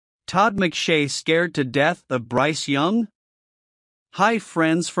Todd McShay scared to death of Bryce Young? Hi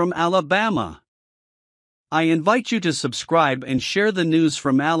friends from Alabama. I invite you to subscribe and share the news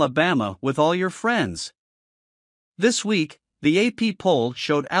from Alabama with all your friends. This week, the AP poll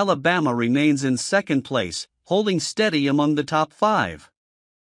showed Alabama remains in second place, holding steady among the top 5.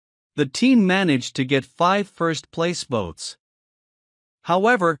 The team managed to get 5 first-place votes.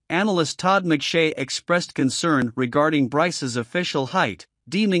 However, analyst Todd McShay expressed concern regarding Bryce's official height,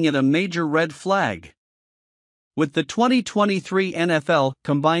 deeming it a major red flag. With the 2023 NFL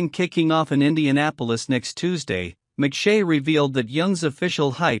Combine kicking off in Indianapolis next Tuesday, McShay revealed that Young's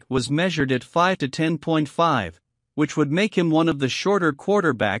official height was measured at 5 to 10.5, which would make him one of the shorter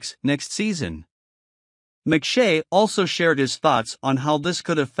quarterbacks next season. McShay also shared his thoughts on how this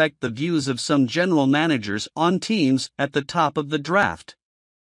could affect the views of some general managers on teams at the top of the draft.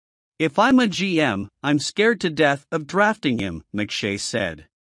 "If I'm a GM, I'm scared to death of drafting him," McShay said.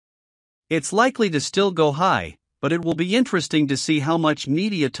 "It's likely to still go high, but it will be interesting to see how much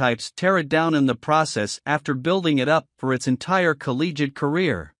media types tear it down in the process after building it up for its entire collegiate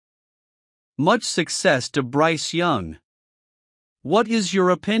career." Much success to Bryce Young. What is your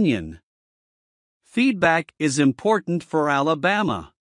opinion? Feedback is important for Alabama.